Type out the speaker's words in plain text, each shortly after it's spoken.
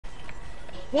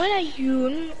When are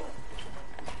you?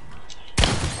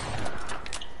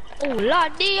 Oh,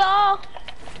 Ladio!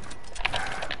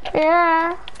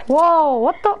 Yeah. Whoa,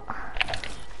 what the?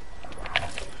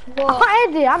 Whoa. Oh,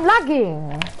 Eddie, I'm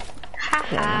lagging.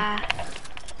 Haha.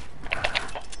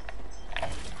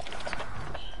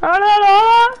 No, no,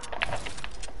 no.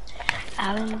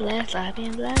 I've been blessed, I've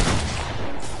been blessed.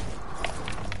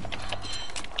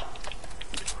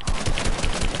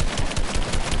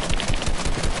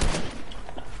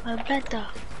 Better.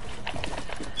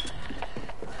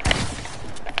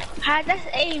 Hi, that's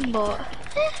aimbot.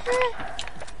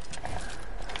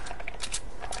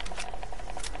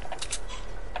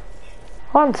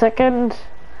 1 second.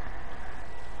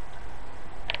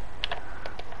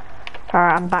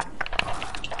 Alright, I'm back.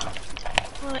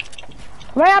 What?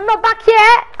 Wait, I'm not back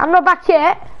yet. I'm not back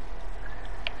yet.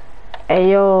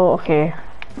 Hey, yo, okay.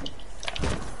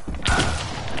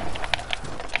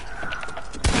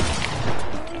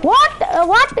 What?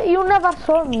 What? You never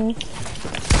saw me.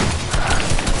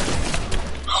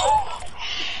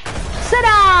 Sit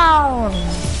down.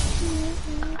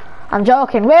 I'm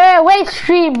joking. Wait,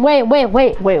 stream. Wait.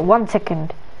 1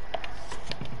 second.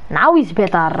 Now he's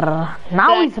better.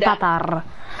 Now he's better.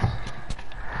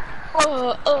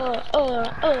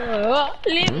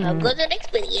 Live a good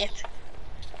experience.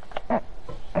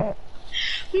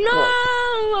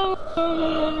 No!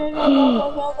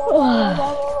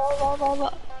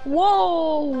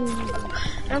 Whoa!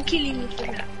 I'm killing you for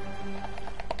that.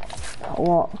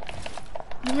 What?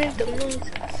 You make the noises.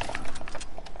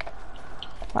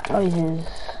 What noises?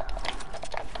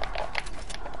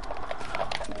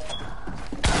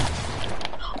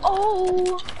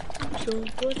 Oh! I'm so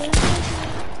good at it.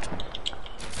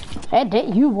 Edit,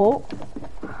 you won't.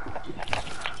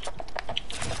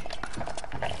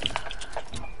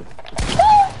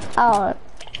 Oh.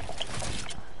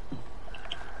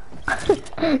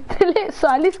 So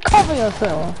at least cover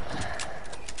yourself.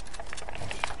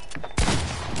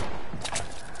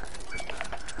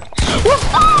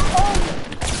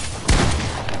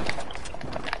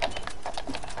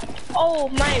 Oh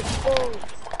my god.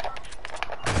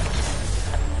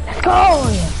 Let's go.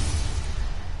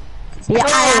 Yeah, I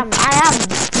am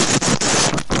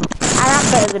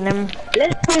better than him.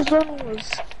 Let's play Zombies.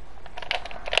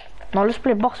 No, let's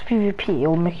play box PvP,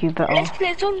 it'll make you better. Let's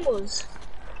play Zombies.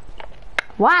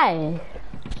 Why?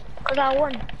 Cause I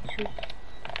want to.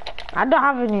 I don't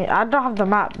have the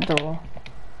map though.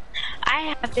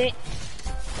 I have it.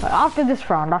 After this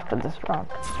round.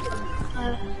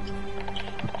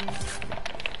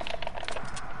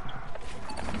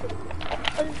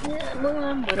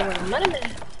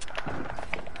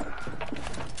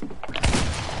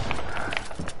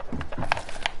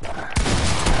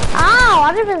 Ow,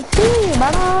 I didn't even see you,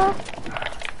 brother.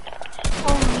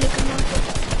 Oh, look at my god.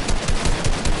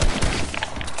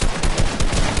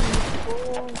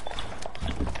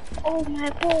 Oh my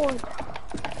god.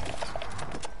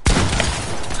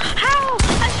 How?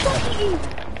 I shot you.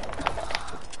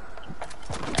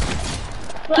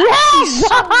 Yes!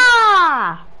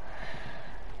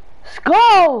 Let's go!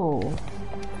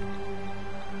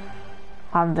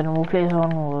 And then we'll play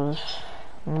one was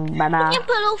better.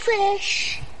 Yellow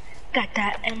fish. Got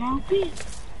that MLB.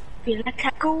 Feel like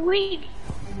I go win.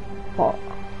 What?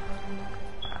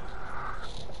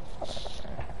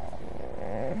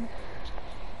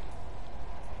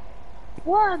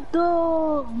 What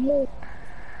the?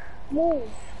 Move.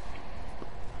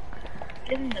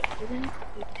 Give him the pudding.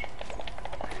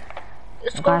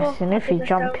 Let's go. Guys, and if you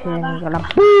jump in, you're gonna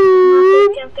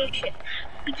boom.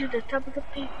 Get to the top of the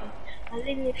paper. I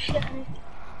leave your shit.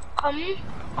 Come.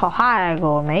 How high I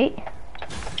go, mate?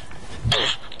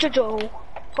 Jojo.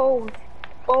 Hold.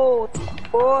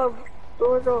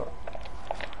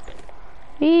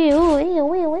 Ew.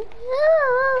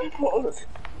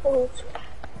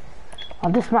 Oh,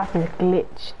 this map is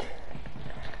glitched.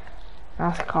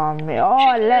 That's calm me.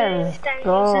 Oh, let's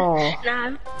go.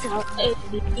 Nah,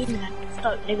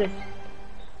 stop niggas.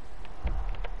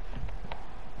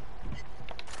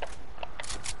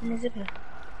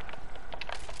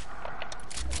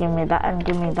 Give me that and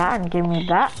give me that and give me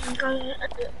that.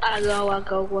 I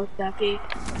go work that way.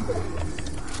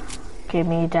 Give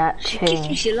me that She kissed me,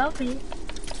 thing. she loved me.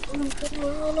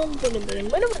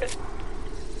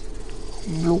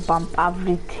 Blue bump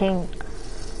everything.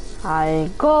 I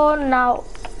go now.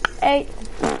 Hey.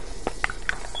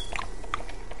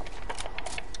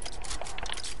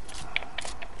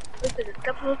 Look at the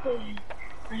top of the building.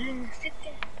 I didn't sit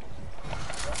there.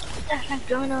 That's like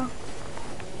Jonah.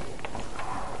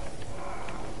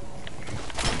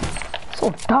 So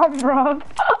dumb, bro.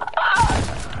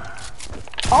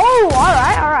 Oh,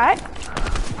 alright.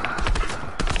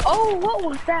 Oh, what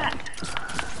was that?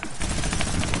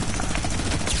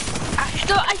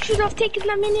 I should have taken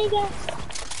the minigun.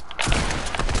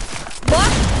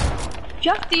 What?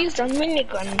 You have to use the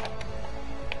minigun.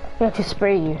 We have to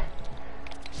spray you.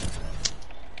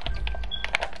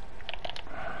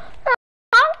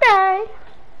 Okay.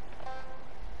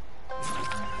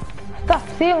 That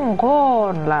thing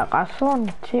gone, like I saw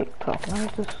on TikTok.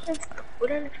 Where's this?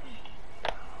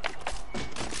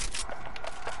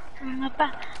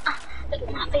 Look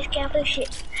at my face camera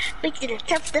shit. Look at the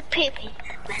top of the paper.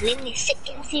 My name is sick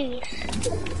and serious.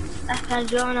 That's how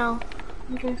you know.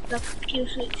 You can stop Q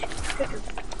switch.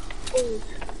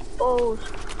 Balls.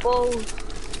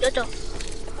 Dodo.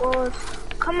 Balls.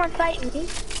 Come on, fight me.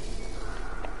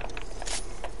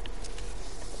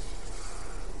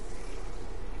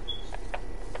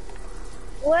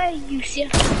 Where are you, sir?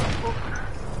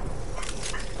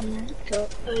 Naruto,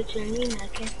 Janina,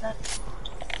 guess that.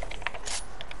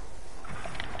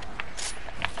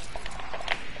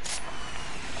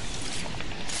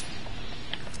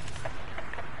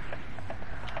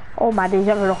 Oh my days, you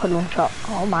have a rocket launcher.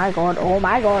 Oh my god, oh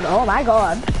my god, oh my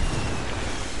god.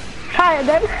 Try it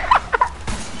then.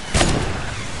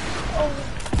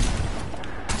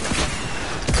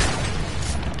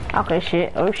 Okay,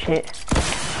 shit, oh shit.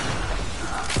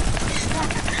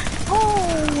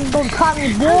 Don't try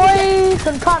me, boy.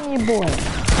 Don't try me, boy.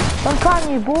 Don't try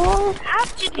me, boy.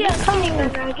 After you get coming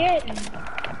again.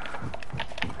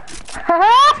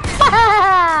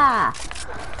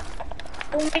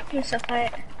 Don't make me suffer.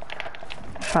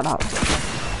 Shut up.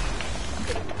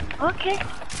 Okay.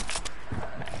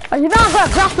 Oh, you know I got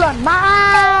a grapple on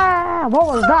mine. What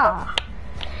was that?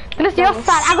 Listen, you're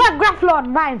sad. I got a grapple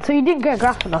on mine, so you didn't get a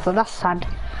grapple, so that's sad.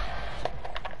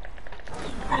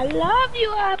 I love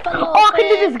you, Apple. Oh, I can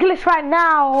do this glitch right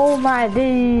now. Oh my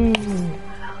days.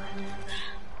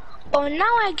 Oh,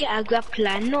 now I get a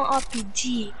grappler, no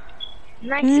RPG.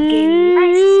 Nice game,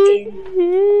 nice skin.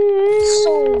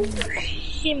 So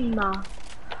shimmer.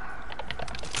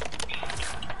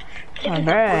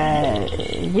 Alright,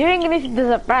 you ain't gonna see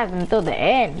the surprise until the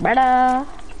end, brother.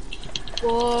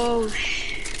 Whoa,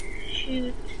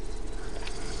 shoot.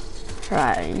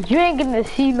 Right, you ain't gonna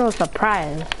see no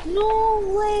surprise. No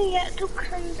way, I took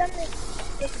some damage.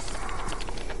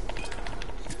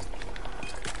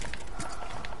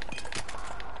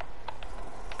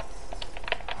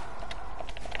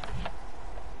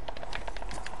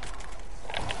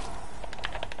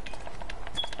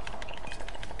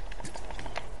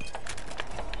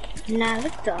 Nah,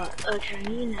 look the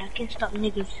adrenaline, I can stop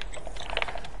niggas.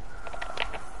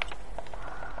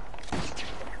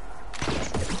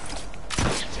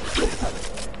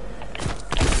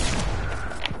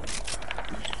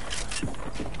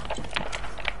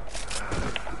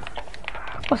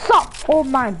 What's up, all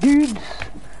my dudes?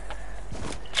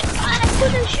 I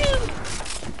couldn't shoot!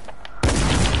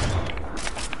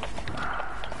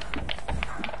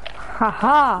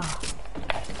 Haha.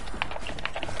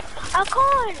 I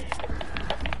can't!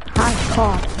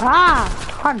 I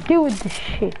can't deal with this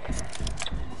shit.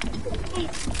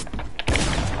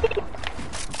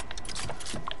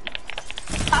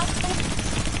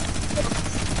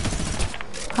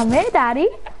 Come here, daddy.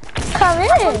 Come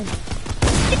in.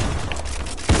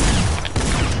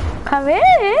 Come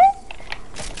in.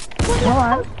 Come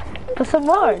on. Put some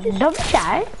more. Don't be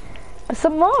shy. Put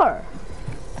some more.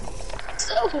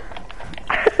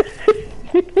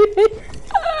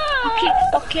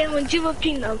 Okay, I'm gonna give a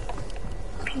peanut.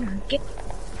 Get.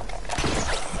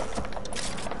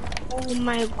 Oh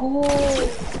my god.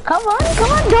 Come on,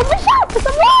 don't be shy. Put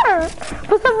some more.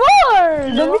 Put some more.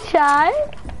 No. Don't be shy.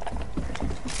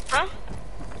 Huh?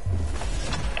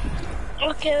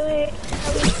 Okay, wait.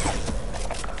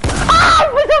 Ah,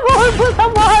 put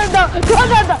some more. No.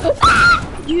 Ah!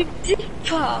 You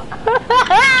dipper.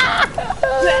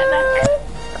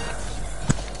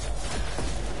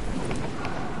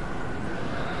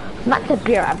 Not to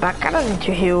be right back, I don't need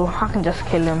to heal. I can just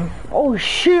kill him. Oh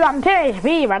shoot, I'm 10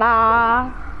 HP, brother.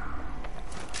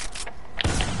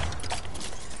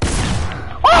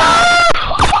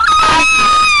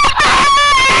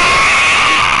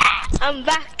 I'm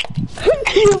back.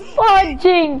 You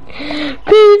fudging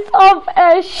piece of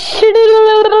a shit.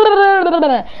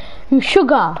 You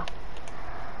sugar.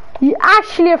 You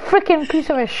actually a freaking piece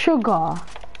of a sugar.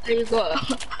 There you go.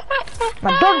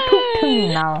 But don't talk to me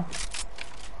now.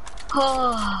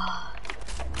 Oh.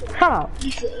 Shut up.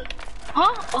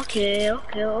 Huh? Okay.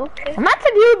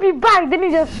 Imagine you'll be back, then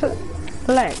you just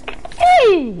like,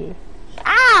 hey,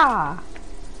 ah,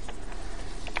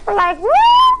 like what?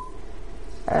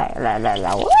 Like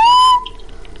what?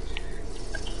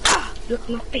 Ah, look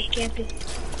my face, campus.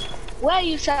 Where are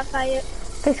you, Sapphire?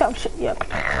 Pick up shit. Yep.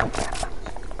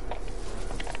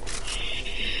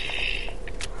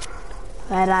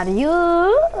 Where are you?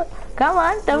 Come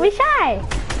on, don't be shy.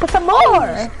 Put some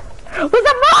more. Put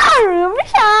some more. Don't be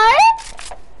shy.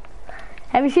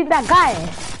 Have you seen that guy?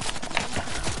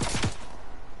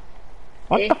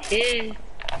 What the?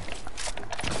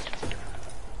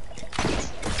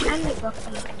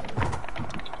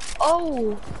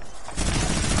 Oh.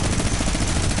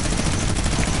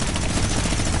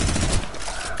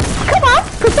 Come on,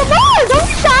 put some more. Don't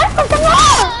be shy. Put some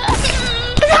more.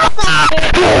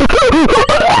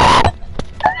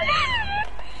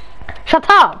 Shut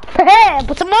up. Hey,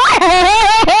 put some more.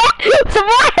 Put some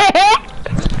more.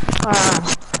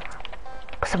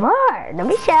 Put some more. Don't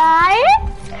be shy.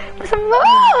 Put some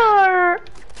more.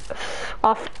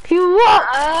 Off you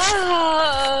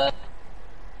up.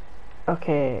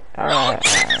 Okay, alright.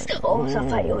 Oh,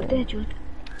 Sapphire, you're dead, you're dead.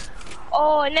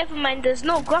 Oh, never mind, there's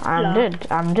no grappler.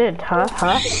 I'm dead, huh?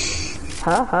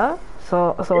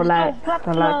 So like,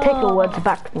 take your words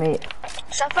back, mate.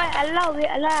 Sapphire, allow,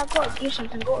 I gotta do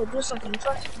something, trust me.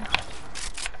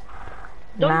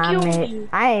 Don't kill me.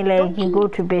 I ain't letting you go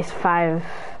to base 5.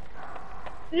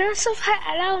 No, Sapphire,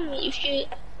 allow me, if you...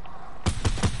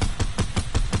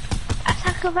 I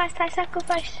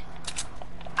sacrifice.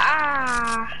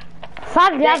 Ah.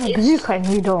 Sadly, I have a bazooka and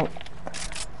you don't.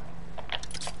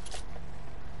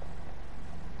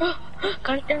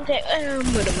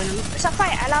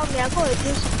 Sapphire, allow me, I gotta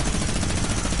do something.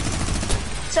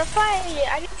 Sapphire,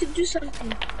 I need to do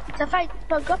something. Sapphire,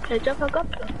 drop a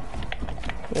grappler.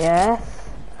 Yes.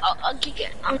 I'm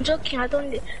joking,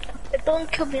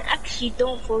 don't kill me, actually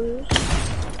don't for you.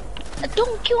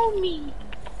 Don't kill me.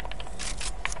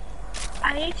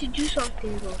 I need to do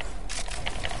something though.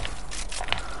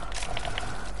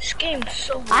 This game is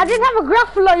so hard. I didn't have a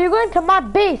grappler, you're going to my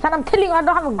base and I'm telling you I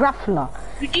don't have a grappler.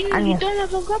 You don't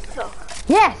have a grappler?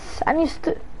 Yes, and you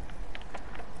still...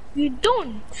 You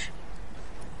don't?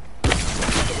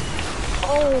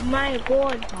 Oh my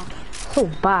god. So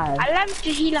bad. Allow me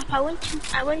to heal up, I went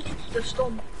into the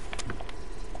storm.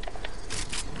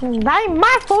 That ain't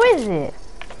my fault, is it?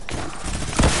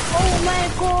 Oh my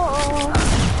god.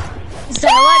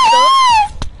 Zawado.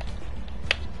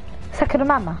 Second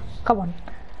mama, come on.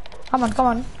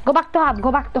 Go back to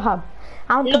hub.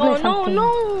 I want to play something.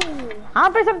 No. I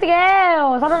want to play something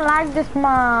else. I don't like this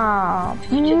map.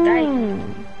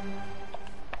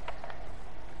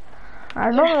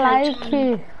 I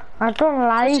don't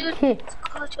like it.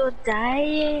 Because you're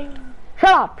dying. Shut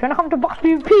up. You're not coming to box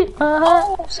PvP.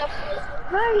 Oh,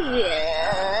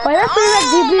 Wait, let's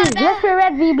play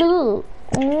red v blue.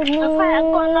 I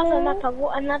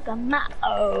got another map.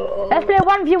 Oh. Let's play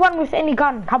 1v1 with any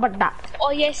gun. How about that?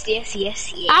 Oh yes. I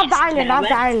have the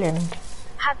island.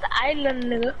 Have the island,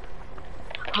 nigga.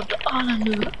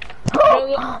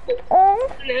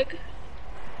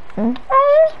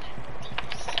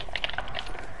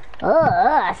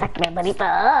 Suck my burrito.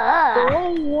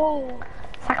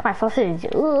 Suck my sausage.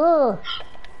 Oh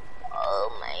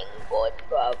my god,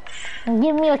 bro.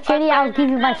 Give me your cherry, I'll give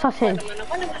you my sausage.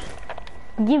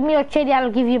 Give me your cherry,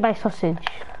 I'll give you my sausage.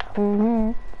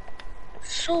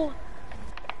 So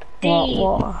deep.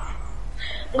 What?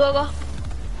 Go.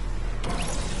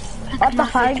 What the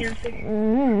fuck?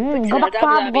 Go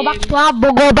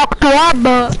back to hub.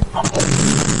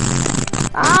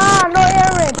 Ah, no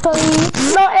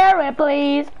air raid,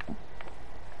 please.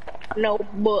 No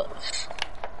bus.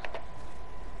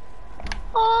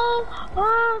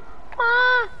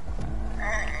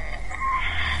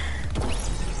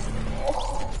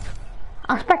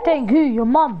 I'm spectating who? Your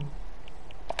mom.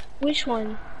 Which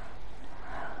one?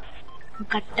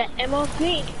 Got the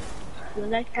MLP. You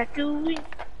like tattooing?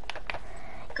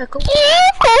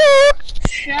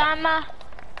 Shama.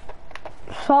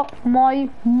 Suck my.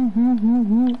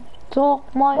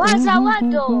 What's that one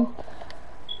though?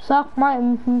 Suck my.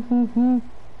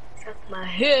 Suck my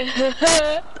hair.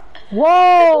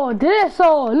 Whoa,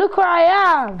 Daliso, look where I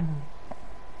am.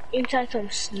 Inside some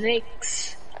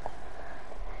snakes.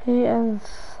 He and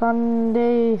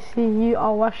Sunday see you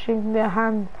are washing their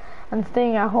hands and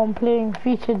staying at home playing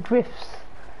featured drifts.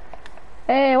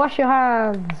 Hey, wash your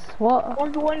hands. What?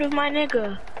 1v1 with my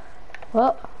nigga.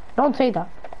 What? Don't say that.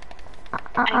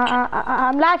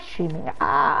 I'm live streaming.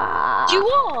 You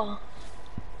are?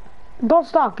 Don't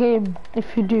start game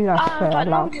if you do, I swear. But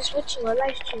I'm just watching a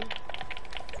live stream.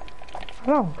 I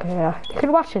don't care. You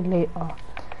can watch it later.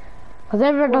 Because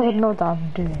everyone doesn't know what I'm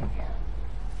doing.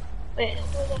 Wait,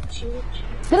 what's you?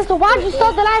 So why'd you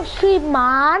start the live stream,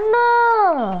 man?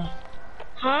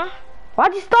 Huh?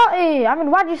 Why'd you start it? I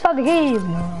mean, why'd you start the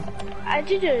game? I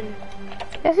didn't.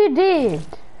 Yes, you did.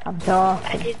 I'm I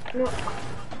joking. did not.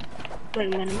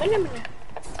 Mana.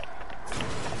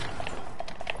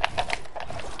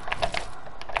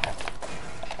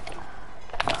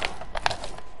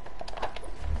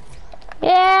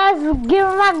 Yes, give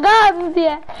me my guns,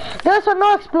 yeah. There's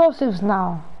no explosives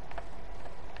now.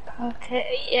 Okay,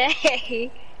 yeah.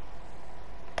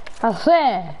 I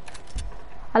swear.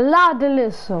 Allah,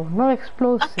 Daliso, no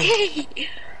explosives. Okay.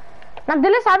 Now,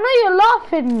 Daliso, I know you're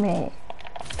laughing, me.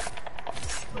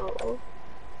 So,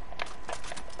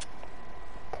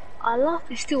 Allah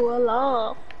is still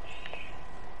Allah.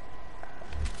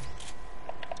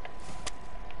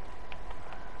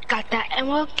 Got that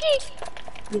MLK.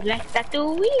 You like that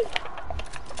too?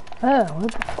 Oh,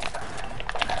 what the fuck?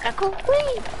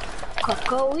 Kakui.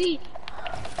 Kakui.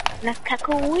 Na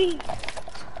kakui.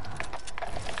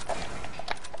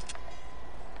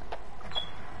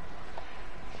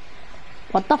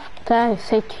 What the fuck did I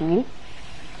say to you?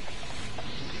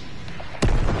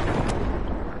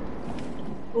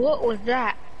 What was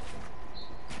that?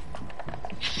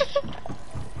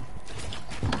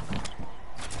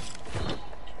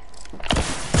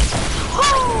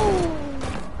 Oh!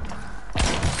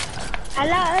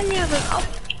 Allah, I never up.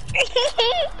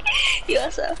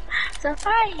 You're so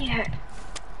fire.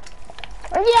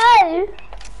 Yeah.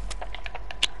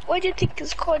 What do you think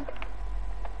is called?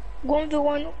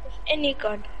 1v1 with any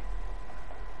gun.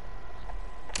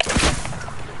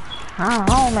 I don't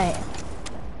know, mate.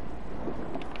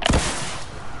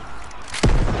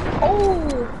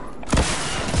 Oh!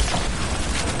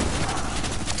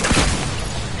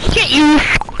 Get you.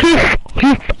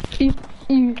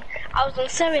 You. I was on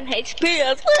 7 HP.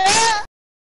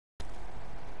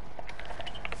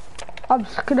 I'm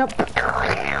sucking up.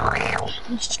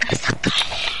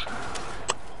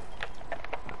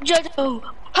 Jojo,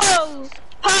 pose,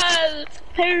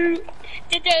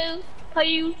 Jojo,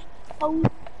 pose,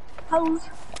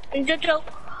 Jojo,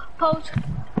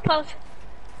 pose.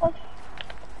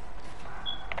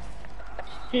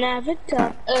 Never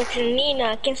stop,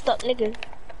 Nina, can't stop niggas.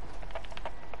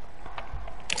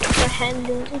 The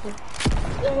handle niggas.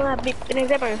 My big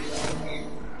example.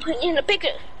 Put in the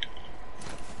picture.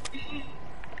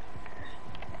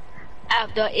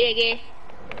 Out the egg.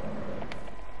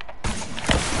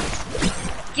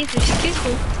 Excuse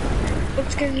me.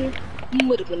 Excuse me.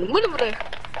 Murder.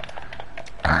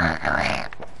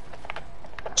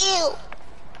 Ew.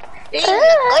 This is a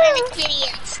good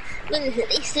experience.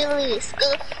 They still in the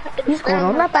school. It's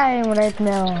Corona time right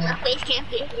now. My face can't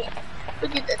fit it.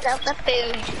 Look at the top of the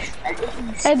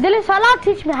face. Hey, Dylan, Allah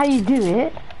teach me how you do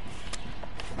it.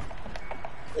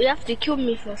 You have to kill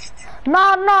me first. No,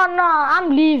 I'm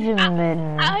leaving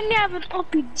then. I only have an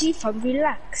RPG fam,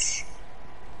 relax.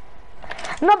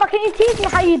 No, but can you teach me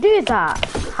how you do that?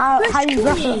 How you kill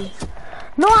grapple? me.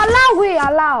 No,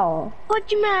 allow. What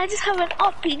do you mean? I just have an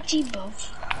RPG,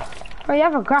 bruv. Oh, you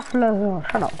have a grapple as well.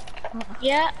 Shut up.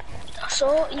 Yeah,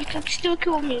 so you can still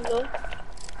kill me though.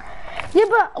 Yeah,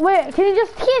 but wait, can you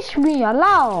just teach me?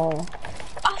 Allow.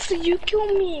 After you kill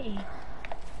me.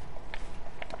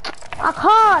 I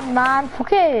can't, man.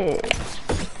 Fuck it.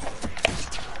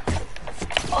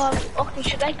 Okay,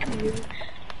 should I kill you?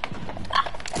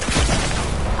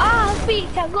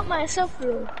 Bitch, I got myself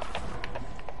low.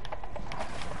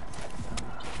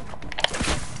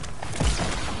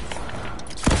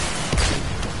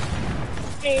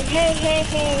 Hey.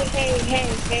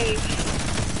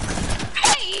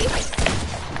 Hey!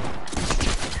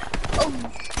 Oh.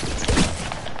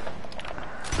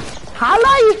 How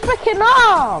long you freaking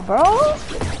up, bro?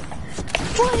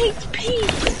 4 HP!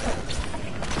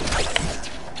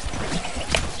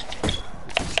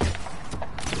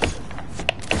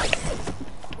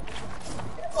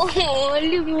 Oh,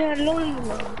 leave me alone,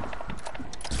 man.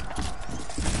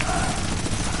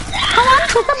 Come on,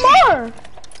 put some more.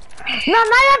 No, now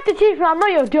you have to teach me. I'm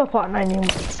not your duo partner anymore.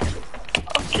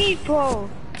 Okay, bro.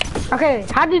 Okay,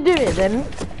 how do you do it then?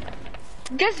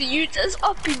 Just use this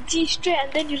RPG straight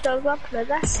and then use the grappler,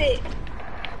 that's it.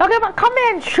 Okay, but come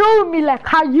here and show me like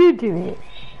how you do it.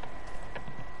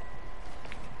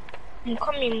 I'm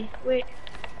coming, wait.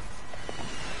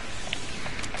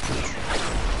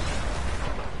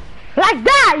 Like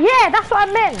that, yeah, that's what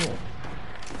I meant.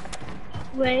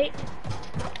 Wait.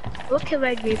 What can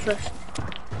I do first?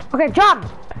 Okay, jump.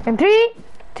 In 3,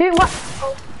 2, 1.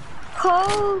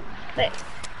 Oh, wait.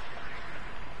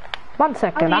 1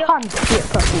 second, Oh, I yeah. can't see it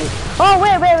properly. Oh,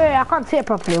 wait, I can't see it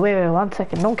properly. Wait, 1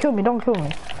 second. Don't kill me.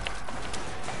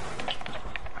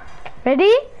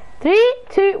 Ready? 3,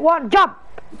 2, 1, jump.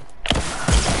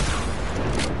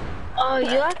 Oh,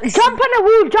 you actually... Jump on the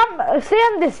wheel, jump.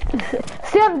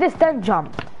 Stay on this, then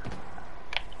jump.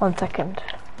 1 second.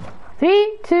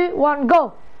 3, 2, 1,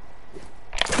 go.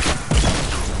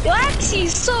 You're actually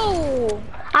so...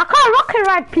 I can't rocket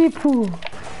ride people.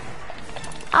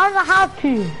 I don't know how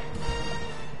to.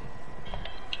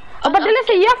 Oh, but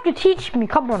listen, you have to teach me.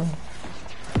 Come on.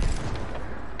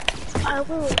 I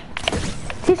will.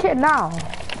 Teach it now.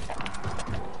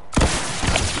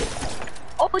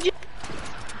 Oh, you...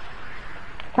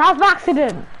 That was an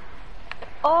accident.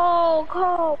 Oh,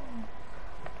 come.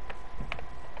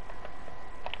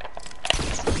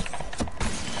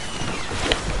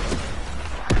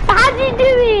 How do you do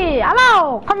it?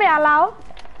 Hello, come here, hello.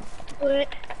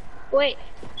 Wait,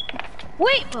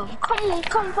 bro.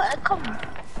 Come.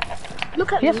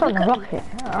 Look at You me. just want Look to at rock me. it.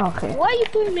 Oh, okay. Why are you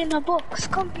putting me in a box?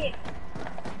 Come here.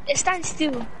 Stand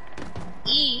still.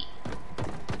 E.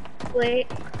 Wait.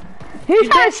 Who's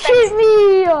trying to shoot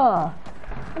me?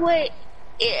 Wait.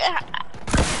 Yeah.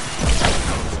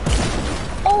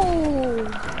 Oh.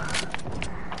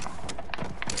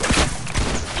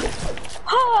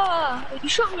 Ah! You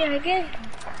shot me again.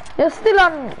 You're still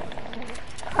on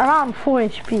around 4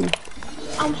 HP.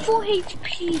 I'm 4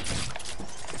 HP.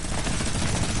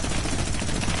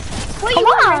 Why Come you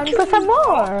on, wanna kill for some me?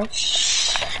 more.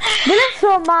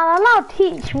 Daliso, man, allow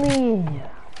teach me.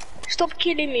 Stop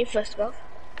killing me first, bro.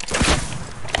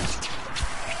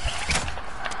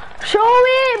 Show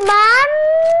it, man.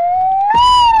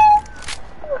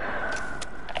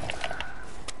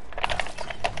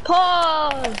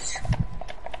 Pause.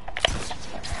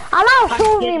 Allow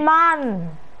show me,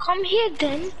 man. Come here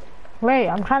then. Wait,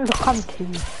 I'm trying to come to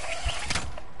you.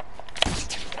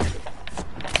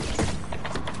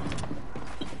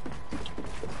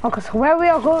 Okay, so where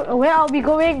are we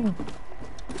going?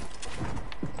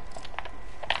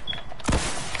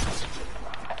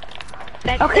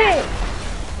 Like Okay.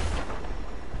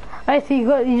 I see.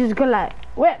 You just go like,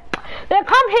 wait. Then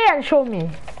come here and show me.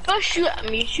 Don't shoot at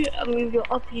me with your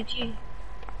RPG.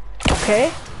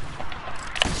 Okay.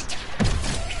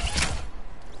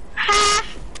 Ha!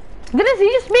 Dennis,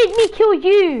 you just made me kill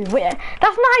you. Wait,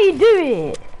 that's not how you do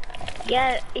it.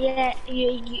 Yeah.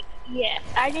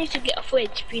 I need to get a 4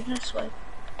 HP, that's why.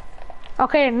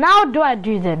 Okay, now do I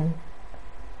do then?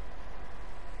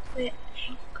 Wait,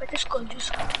 I just go and do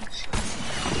something.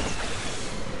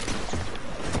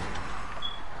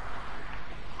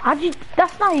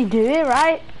 That's not how you do it,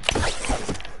 right?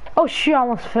 Oh shoot, I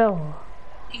almost fell.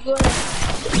 You gonna...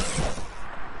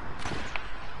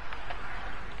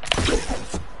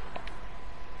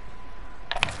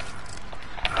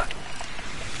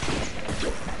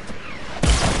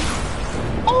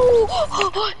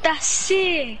 Oh, that's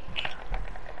sick.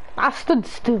 I stood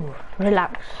still.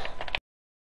 Relax.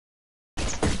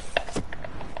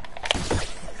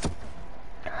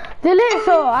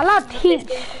 Daliso, allow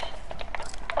teach.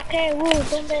 Okay, whoa,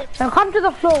 don't let... Now come to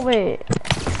the floor, wait.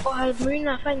 Oh,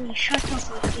 Marina, finally shut up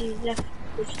with the left.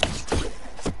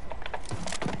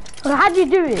 Okay, how do you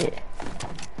do it?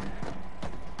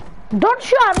 Don't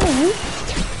shoot at me.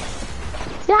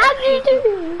 Yeah, how do you do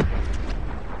it?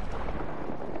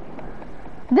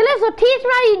 Daliso, teach me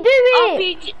how you do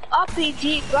it. RPG,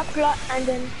 grappler, and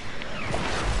then...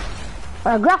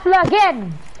 Grappler again.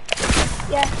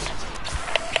 Yeah.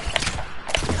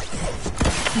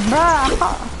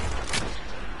 Bruh.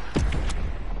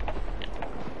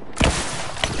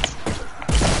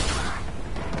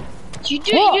 You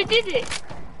did it.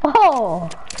 Oh.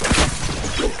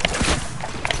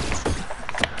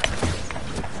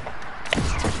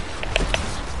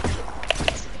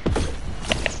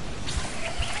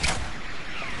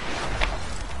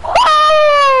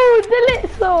 Oh,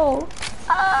 Daliso.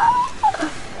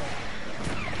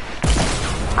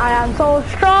 I am so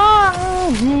strong,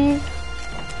 G.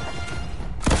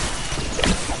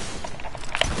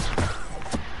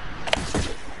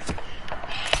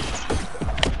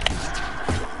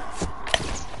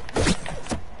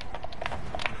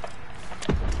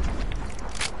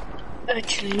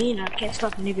 Actually, I can't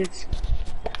stop niggas.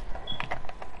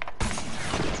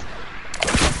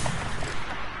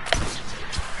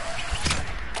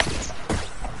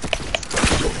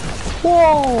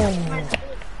 Whoa.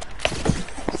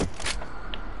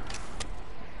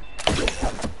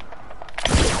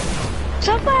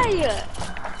 Sapphire!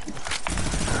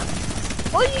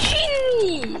 Why are you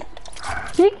shooting me?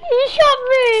 You shot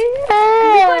me!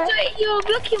 Because you're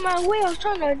blocking my way, I was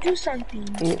trying to do something.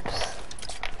 Oops.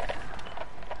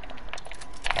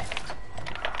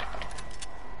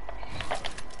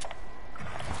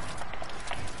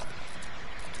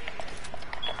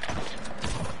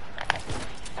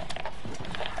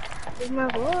 Oh my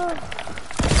god.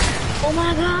 Oh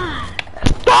my god.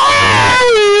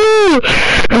 Oh!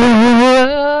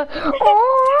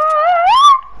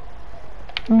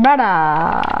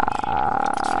 brother.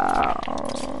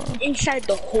 Inside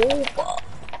the hole box.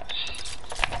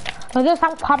 I guess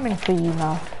I'm coming for you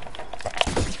now.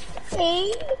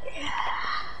 Hey.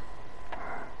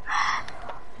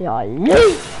 Yeah,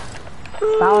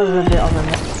 that was a bit of a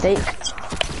mistake.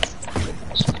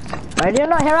 Ready or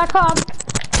not, here I come.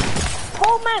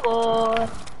 Oh my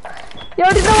god. You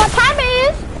already know what time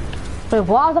it is. Wait,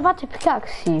 what? I was about to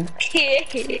pickaxe you.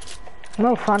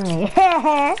 No funny.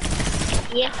 Yeah,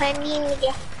 funny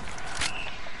nigga.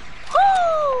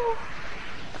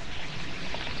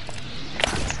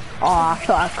 Oh, I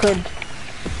thought I could.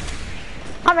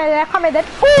 Come here then.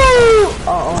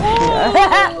 Oh,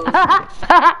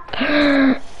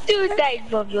 shit. Dude died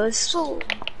from your soul.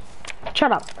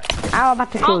 Shut up. I'm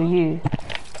about to kill you.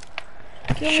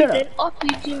 Shut up.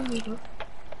 RPG video.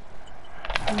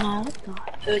 No,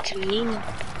 it's me.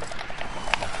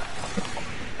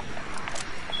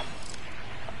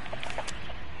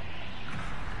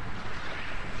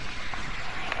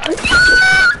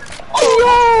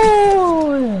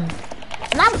 Yo!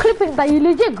 And I'm clipping that you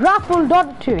legit grappled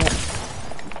onto it.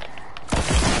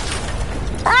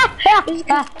 At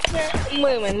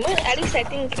least I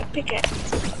think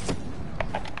pickaxe.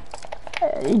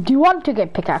 Do you want to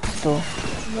get pickaxe though?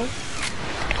 No.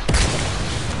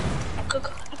 Go,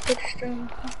 put stone.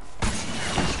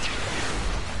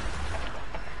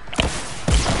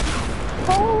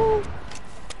 Oh.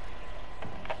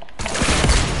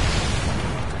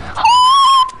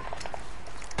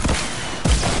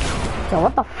 Yo,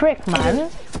 what the frick, man?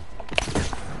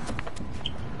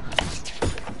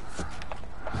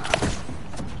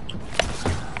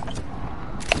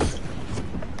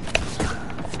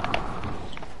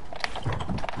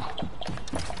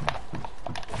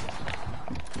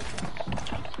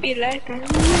 Be like that.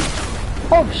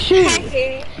 Oh shoot!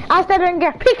 I still didn't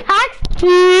get pickaxe.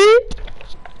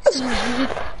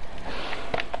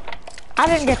 I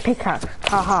didn't get pickaxe.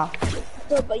 Haha.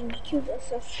 No, but you killed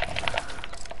yourself.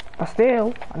 But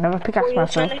still, I never pickaxe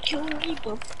myself. You're trying to kill me,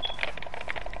 bro.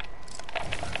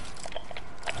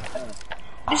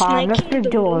 Let's do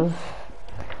doors.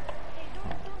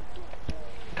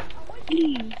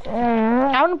 Please.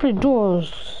 I want to play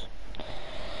doors.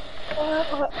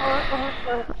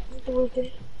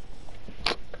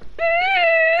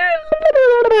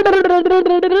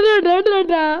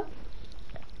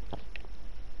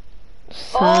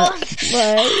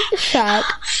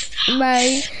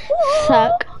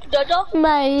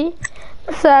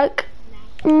 Suck,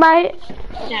 my.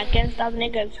 Yeah, I can't stop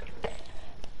niggas.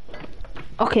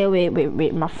 Okay,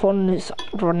 wait. My phone is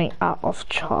running out of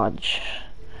charge.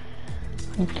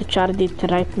 I need to charge it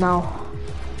right now.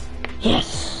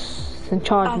 Yes, it's in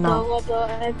charge now.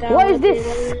 What is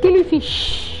this? Skilly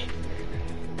fish.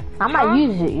 I might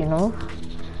use it, you know.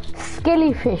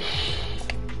 Skilly fish.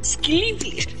 Skilly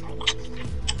fish.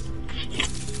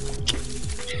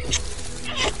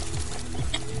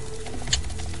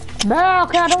 No,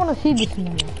 okay, I don't want to see this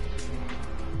anymore.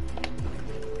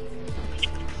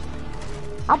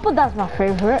 I'll put that as my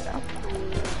favorite.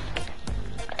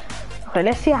 Okay,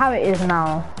 let's see how it is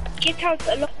now. Get out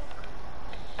a lot.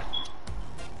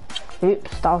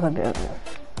 Oops, that was a bit of it.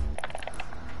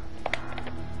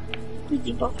 We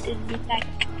debuffed it, be back.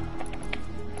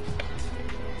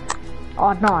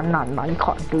 Oh, no, you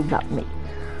can't do that, mate.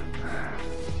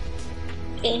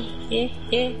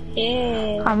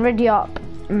 I'm ready up.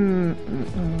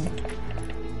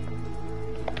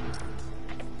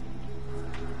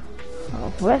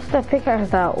 Where's the pickaxe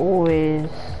that I always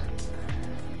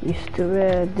used to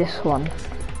wear? This one.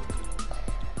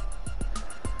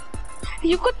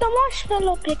 You got the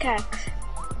marshmallow pickaxe.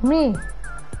 Me?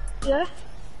 Yeah?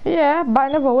 Yeah, but I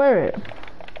never wear it.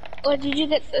 Or did you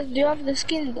get, do you have the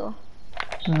skin though?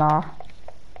 Nah.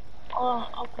 Oh,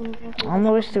 okay. I'm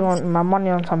wasting my money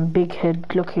on some big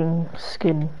head looking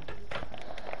skin.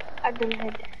 Adam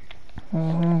head.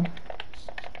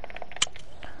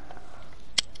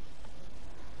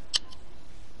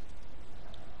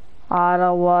 I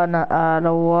don't wanna.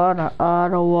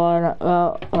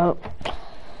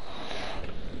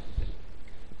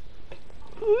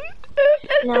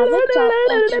 Now let's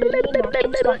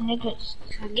talk niggas.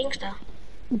 Gangsta.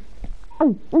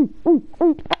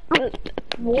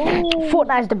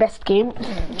 Fortnite's the best game.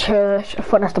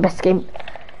 Fortnite's the best game.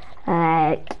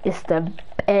 It's the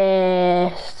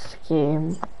best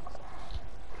game.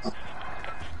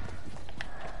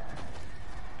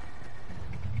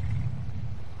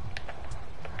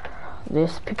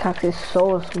 This pickaxe is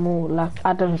so small, like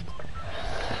Adam's.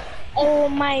 Oh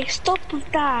my, stop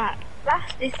with that.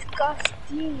 That's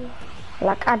disgusting.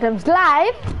 Like Adam's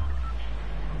life?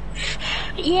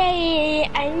 Yeah,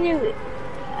 I knew it.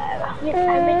 I mean,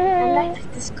 my life is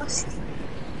disgusting.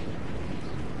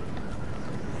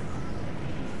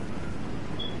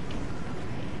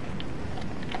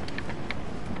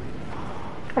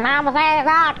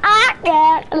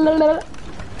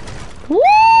 Woo!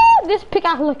 This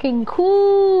pickaxe looking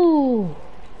cool.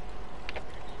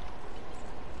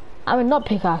 I mean, not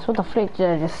pickaxe. What the frick did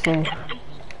I just say?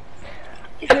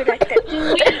 If you like that,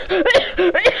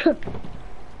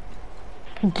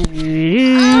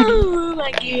 oh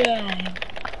my god.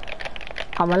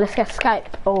 Come on, let's get Skype.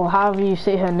 Oh, however you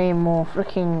say her name more.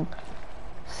 Freaking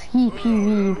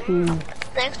CPVP.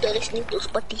 Thanks for listening to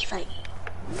Spotify.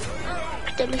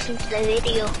 After listening to the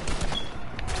radio,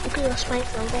 you could have smiled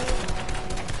someday.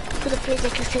 You could have played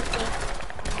like a set day.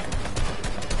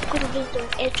 You could have been doing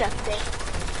air track day.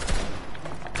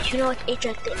 You know what air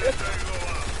track day? Look,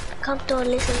 come to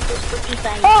listen to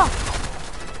Spotify. Oh!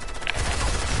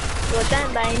 You're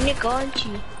done by Nick, aren't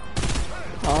you?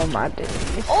 Oh my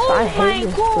days. Oh I my hate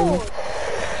this god! thing.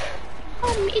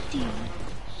 I'm eating.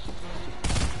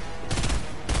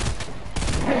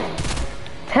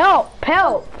 Help!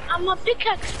 Help! I'm a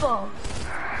pickaxe ball.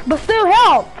 But still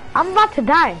help! I'm about to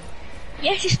die.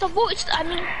 Yes, it's the boat. It's the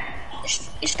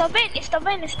vent. It's the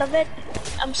vent. It's the vent.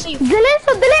 I'm safe.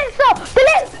 Daliso! Daliso!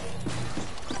 Daliso!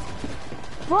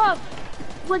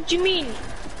 What do you mean?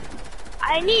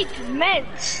 I need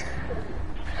meds.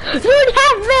 You don't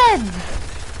have meds!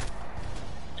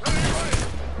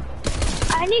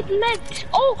 I need meds.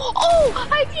 Oh!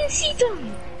 I didn't see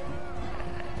them.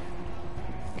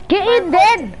 Get in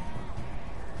then!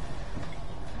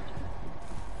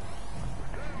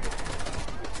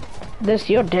 This,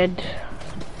 you're dead.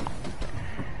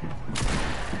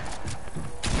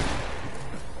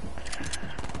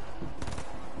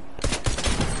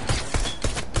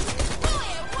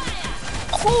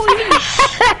 Holy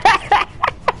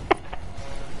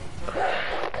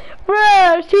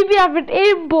Bro, she be having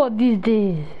aimbot these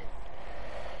days.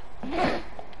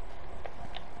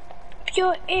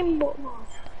 pure aimbot.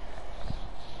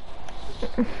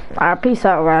 Alright, peace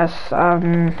out, guys.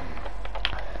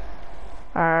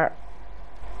 Alright.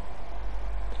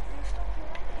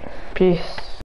 Peace.